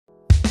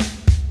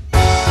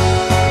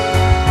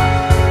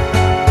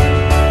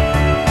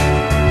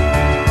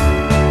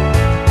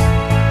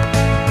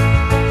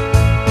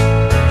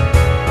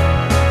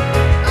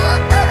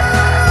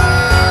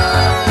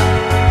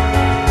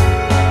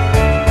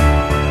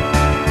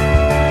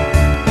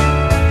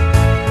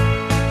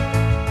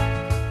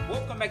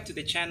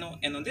the channel,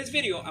 and on this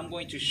video I'm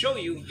going to show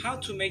you how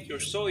to make your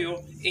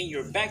soil in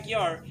your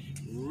backyard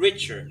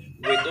richer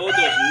with all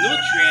those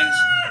nutrients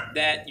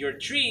that your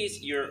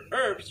trees, your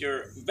herbs,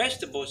 your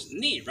vegetables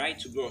need, right,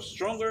 to grow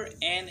stronger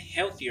and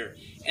healthier.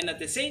 And at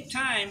the same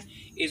time,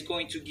 it's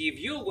going to give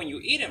you, when you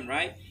eat them,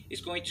 right,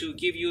 it's going to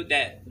give you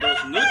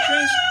those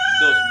nutrients,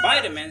 those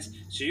vitamins,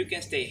 so you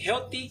can stay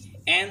healthy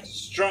and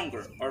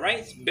stronger. All right,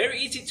 it's very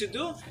easy to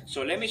do,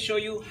 so let me show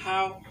you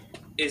how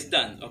it's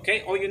done.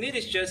 Okay, all you need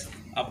is just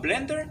a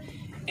blender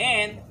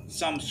and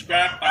some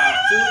scrap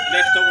food,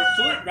 leftover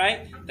food, right,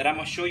 that I'm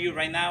gonna show you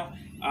right now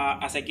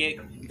as I get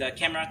the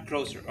camera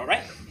closer. All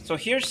right, so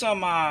here's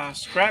some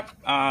scrap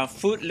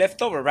food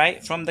leftover,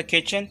 right, from the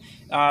kitchen.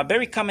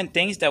 Very common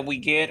things that we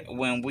get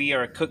when we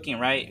are cooking,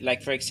 right?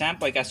 Like, for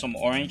example, I got some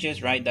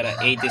oranges, right, that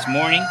I ate this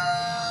morning.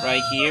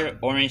 Right here,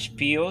 orange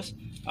peels,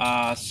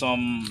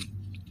 some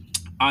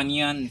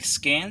onion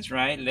skins,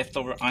 right,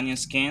 leftover onion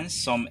skins,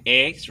 some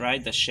eggs,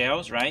 right, the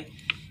shells, right,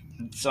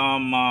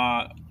 some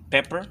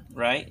pepper,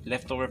 right,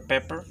 leftover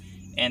pepper,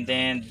 and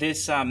then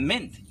this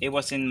mint. It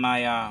was in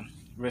my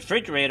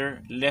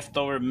refrigerator,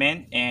 leftover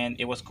mint, and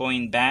it was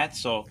going bad,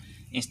 so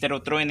instead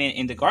of throwing it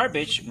in the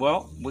garbage,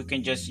 well, we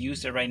can just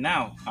use it right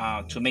now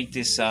to make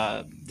this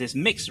this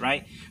mix,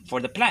 right, for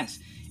the plants.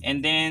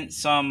 And then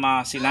some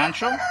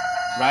cilantro,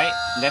 right,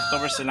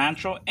 leftover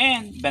cilantro,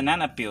 and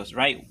banana peels,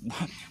 right.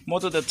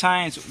 Most of the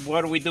times,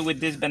 what do we do with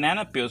these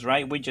banana peels,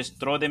 right? We just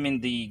throw them in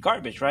the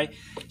garbage, right?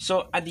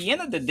 So at the end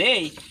of the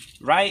day,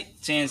 right,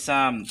 since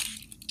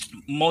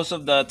most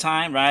of the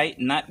time, right,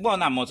 not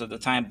most of the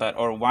time, but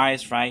our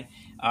wives, right,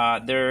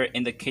 they're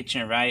in the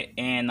kitchen, right,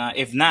 and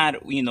if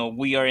not, you know,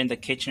 we are in the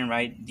kitchen,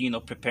 right, you know,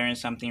 preparing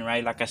something,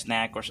 right, like a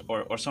snack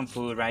or some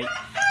food, right.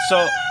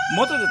 So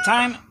most of the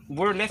time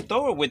we're left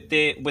over with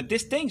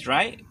these things,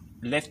 right,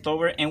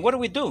 leftover. And what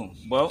do?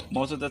 Well,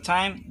 most of the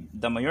time,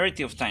 the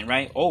majority of time,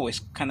 right, always,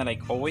 kind of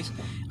like always,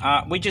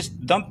 we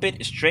just dump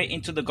it straight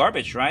into the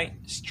garbage, right,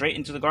 straight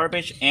into the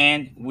garbage,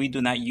 and we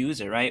do not use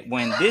it, right,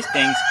 when these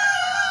things,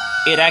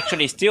 it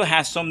actually still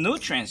has some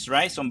nutrients,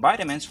 right, some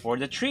vitamins for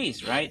the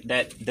trees, right,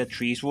 that the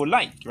trees will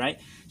like, right.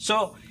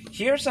 So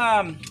here's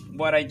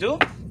what I do.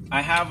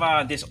 I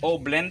have this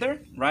old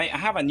blender, right. I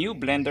have a new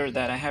blender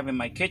that I have in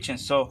my kitchen.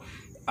 So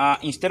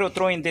instead of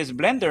throwing this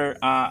blender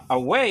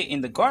away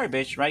in the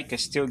garbage, right,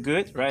 because still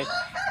good, right,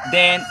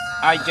 then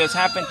I just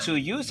happen to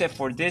use it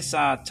for this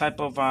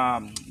type of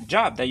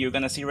job that you're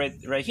gonna see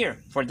right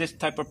here, for this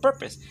type of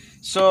purpose.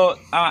 So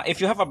if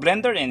you have a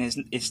blender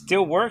and it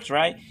still works,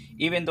 right,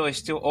 even though it's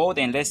still old,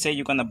 and let's say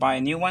you're gonna buy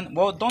a new one,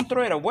 well, don't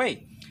throw it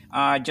away.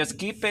 Just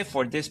keep it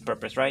for this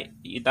purpose, right.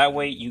 That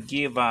way you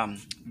give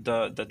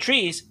the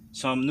trees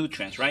some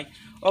nutrients, right.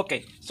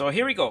 Okay, so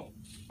here we go.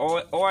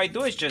 All I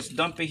do is just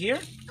dump it here,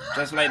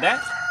 just like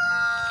that.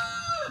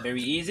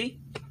 Very easy.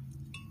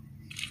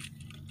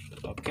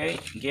 Okay,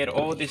 get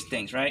all these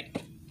things, right.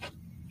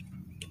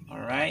 All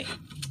right,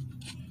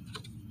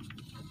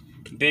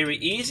 very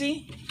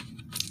easy.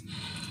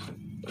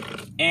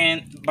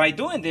 And by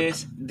doing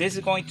this is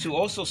going to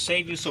also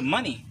save you some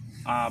money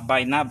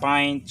by not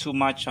buying too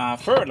much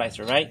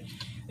fertilizer, right.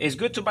 It's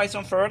good to buy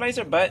some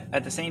fertilizer, but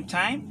at the same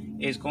time,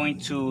 it's going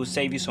to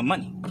save you some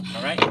money.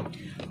 All right.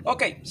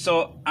 Okay,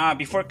 so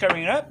before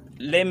covering it up,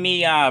 let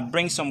me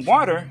bring some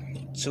water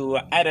to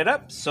add it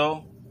up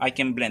so I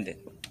can blend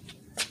it.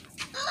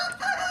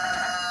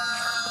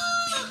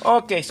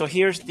 Okay, so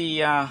here's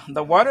the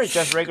water,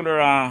 just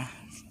regular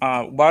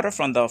water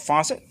from the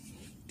faucet.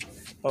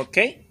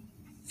 Okay,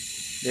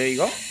 there you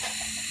go,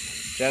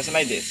 just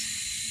like this.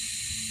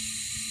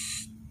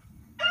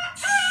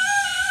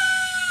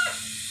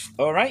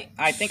 All right,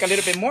 I think a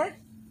little bit more,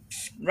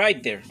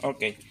 right there.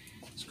 Okay,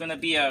 it's gonna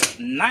be a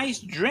nice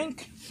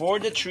drink for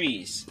the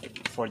trees,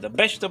 for the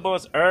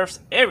vegetables, herbs,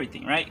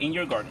 everything, right, in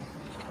your garden.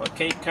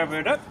 Okay, cover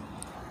it up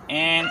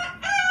and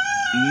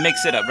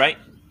mix it up, right.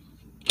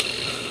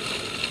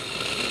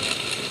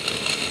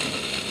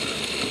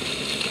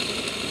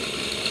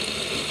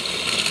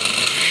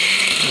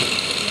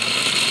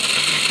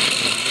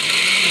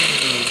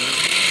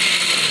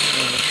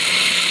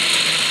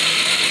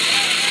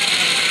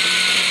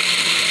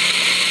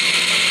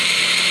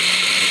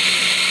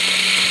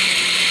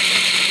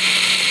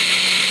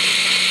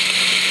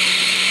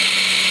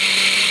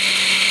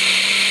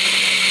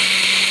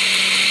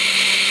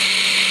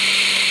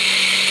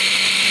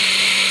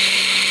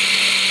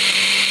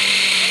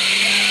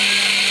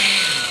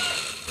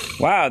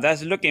 Wow,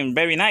 that's looking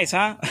very nice,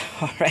 huh?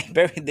 All right,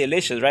 very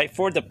delicious, right?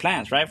 For the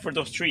plants, right? For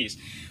those trees.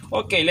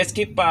 Okay, let's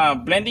keep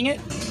blending it.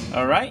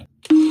 All right.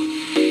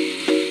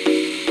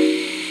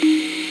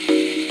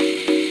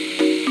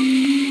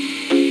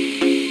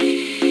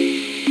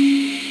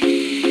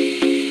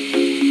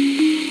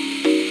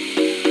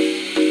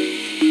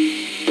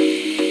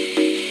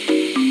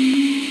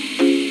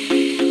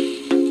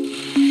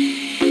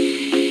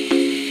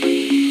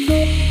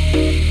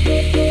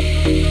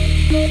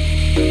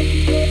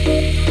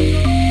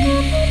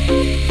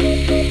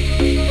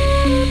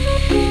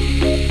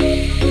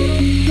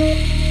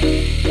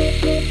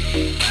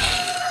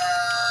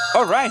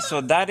 All right, so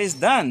that is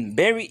done.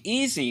 Very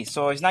easy.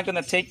 So it's not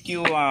gonna take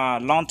you a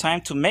long time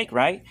to make,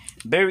 right?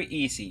 Very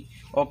easy.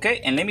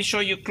 Okay, and let me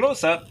show you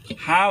close up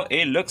how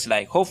it looks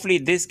like. Hopefully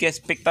this gets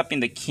picked up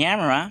in the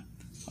camera.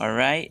 All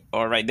right,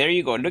 there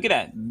you go. Look at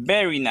that.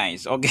 Very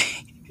nice.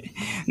 Okay.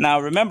 Now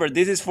remember,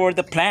 this is for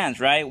the plants,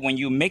 right? When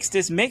you mix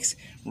this mix,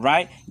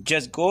 right,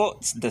 just go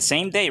the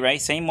same day, right,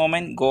 same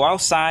moment, go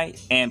outside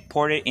and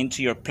pour it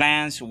into your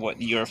plants,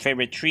 what your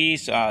favorite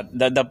trees,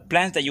 the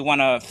plants that you want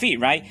to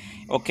feed, right?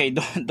 Okay,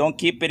 don't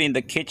keep it in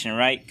the kitchen,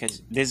 right,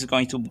 because this is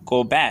going to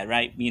go bad,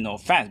 right, you know,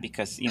 fast,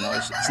 because you know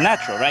it's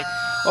natural, right?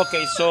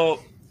 Okay,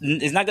 so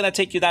it's not gonna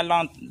take you that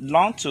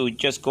long to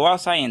just go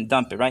outside and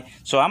dump it, right?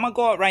 So I'm gonna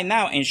go out right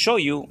now and show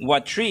you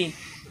what tree,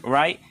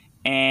 right,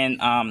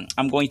 and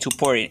I'm going to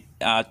pour it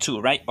to,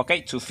 right,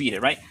 okay, to feed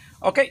it, right?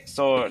 Okay,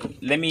 so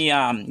let me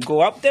go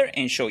up there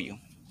and show you.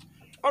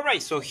 All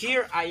right, so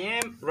here I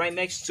am right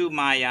next to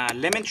my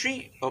lemon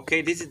tree.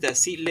 Okay, this is the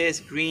seedless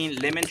green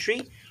lemon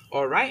tree.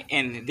 All right,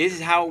 and this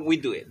is how we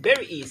do it.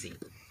 Very easy.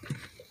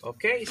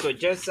 Okay, so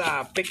just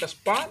pick a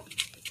spot,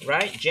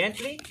 right,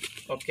 gently,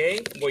 okay,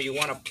 where you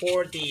want to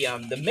pour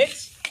the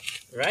mix,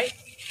 right,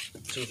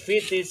 to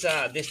feed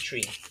this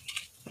tree.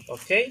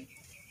 Okay,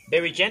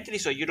 very gently,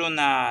 so you don't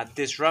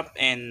disrupt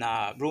and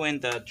ruin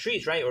the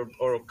trees, right,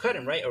 or cut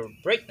them, right, or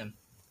break them.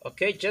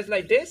 Okay, just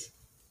like this.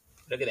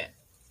 Look at that.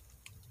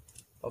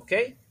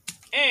 Okay,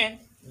 and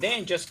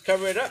then just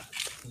cover it up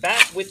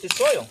back with the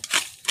soil,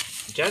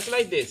 just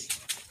like this.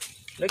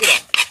 Look at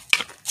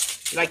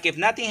that. Like if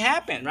nothing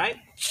happened, right?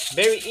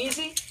 Very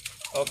easy.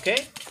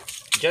 Okay,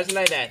 just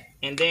like that.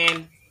 And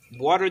then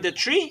water the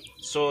tree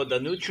so the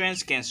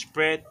nutrients can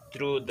spread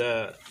through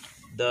the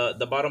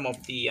bottom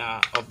of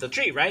the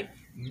tree, right?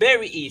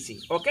 Very easy.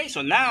 Okay,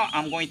 so now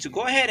I'm going to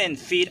go ahead and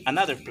feed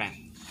another plant.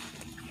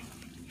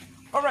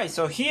 All right,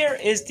 so here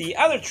is the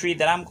other tree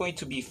that I'm going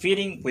to be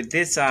feeding with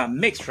this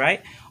mix,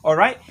 right? All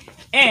right,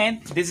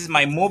 and this is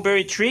my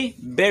mulberry tree.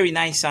 Very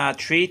nice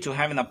tree to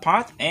have in a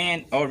pot.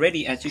 And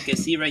already, as you can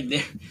see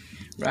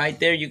right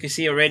there, you can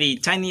see already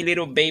tiny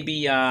little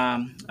baby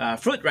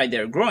fruit right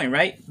there growing,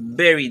 right?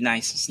 Very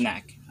nice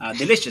snack,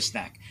 delicious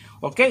snack.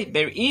 Okay,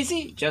 very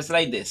easy, just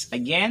like this.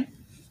 Again,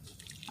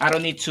 I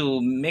don't need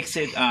to mix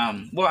it,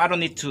 well, I don't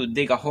need to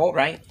dig a hole,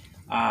 right,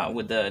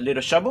 with the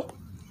little shovel,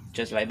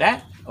 just like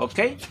that.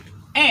 Okay,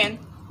 and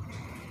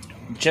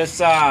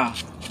just oh,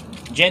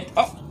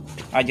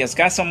 I just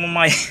got some of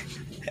my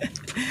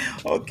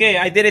okay,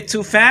 I did it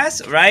too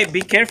fast, right?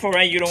 Be careful,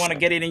 right? You don't want to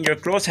get it in your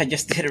clothes. I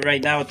just did it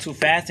right now too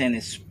fast, and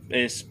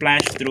it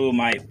splashed through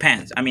my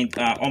pants. I mean,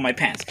 on my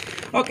pants.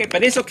 Okay,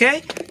 but it's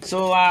okay.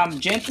 So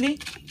gently,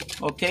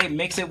 okay,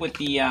 mix it with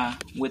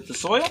the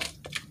soil.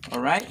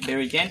 All right,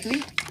 very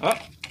gently. Oh,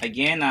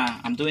 again,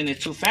 I'm doing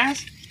it too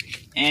fast,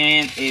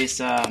 and it's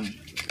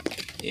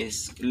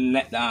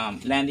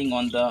landing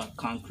on the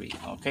concrete.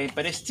 Okay,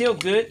 but it's still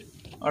good.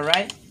 All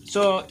right.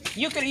 So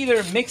you can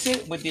either mix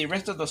it with the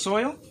rest of the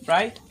soil,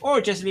 right,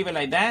 or just leave it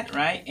like that,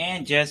 right?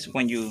 And just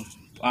when you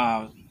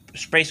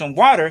spray some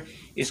water,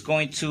 it's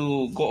going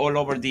to go all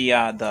over the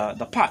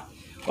pot.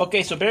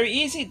 Okay, so very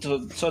easy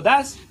to. So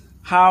that's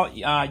how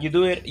you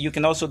do it. You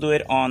can also do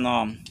it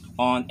on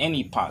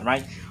any pot,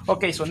 right?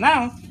 Okay, so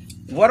now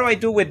what do I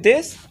do with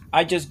this?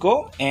 I just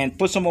go and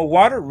put some more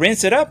water,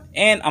 rinse it up,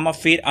 and I'm gonna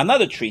feed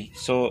another tree.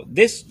 So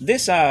this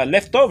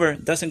leftover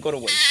doesn't go to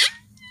waste.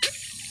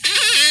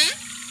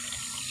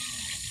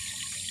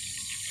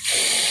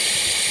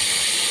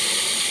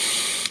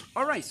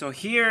 All right, so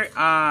here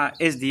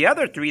is the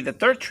other tree, the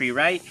third tree,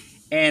 right?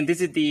 And this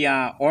is the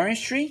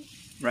orange tree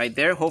right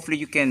there. Hopefully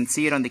you can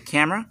see it on the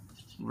camera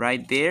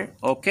right there.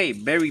 Okay,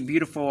 very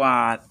beautiful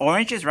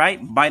oranges,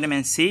 right?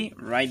 Vitamin C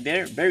right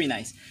there, very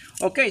nice.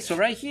 Okay, so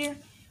right here,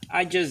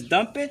 I just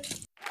dump it.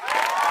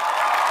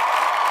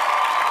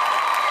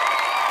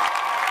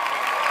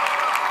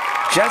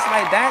 Just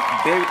like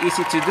that, very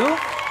easy to do.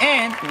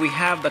 And we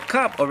have the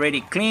cup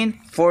already clean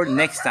for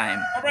next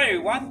time. All right,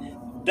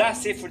 everyone,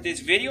 that's it for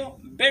this video.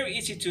 Very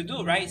easy to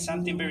do, right?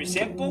 Something very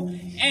simple.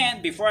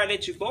 And before I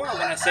let you go, I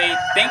want to say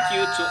thank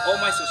you to all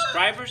my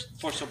subscribers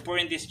for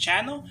supporting this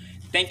channel.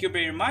 Thank you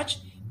very much.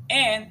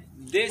 And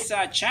this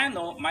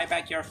channel, My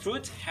Backyard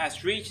Fruits,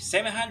 has reached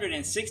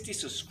 760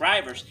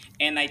 subscribers.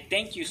 And I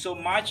thank you so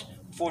much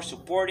for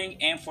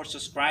supporting and for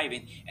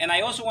subscribing. And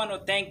I also want to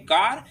thank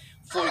God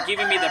for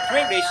giving me the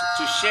privilege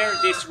to share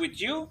this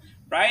with you,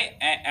 right?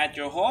 At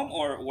your home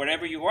or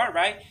wherever you are,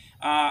 right?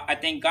 I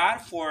thank God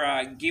for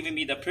giving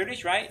me the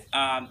privilege, right,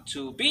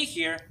 to be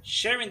here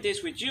sharing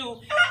this with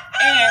you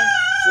and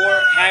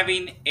for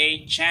having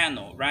a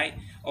channel, right?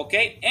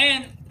 Okay,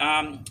 and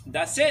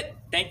that's it.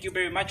 Thank you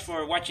very much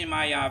for watching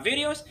my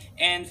videos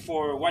and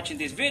for watching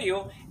this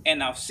video,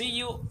 and I'll see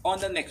you on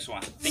the next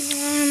one. Thank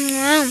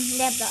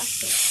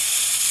you.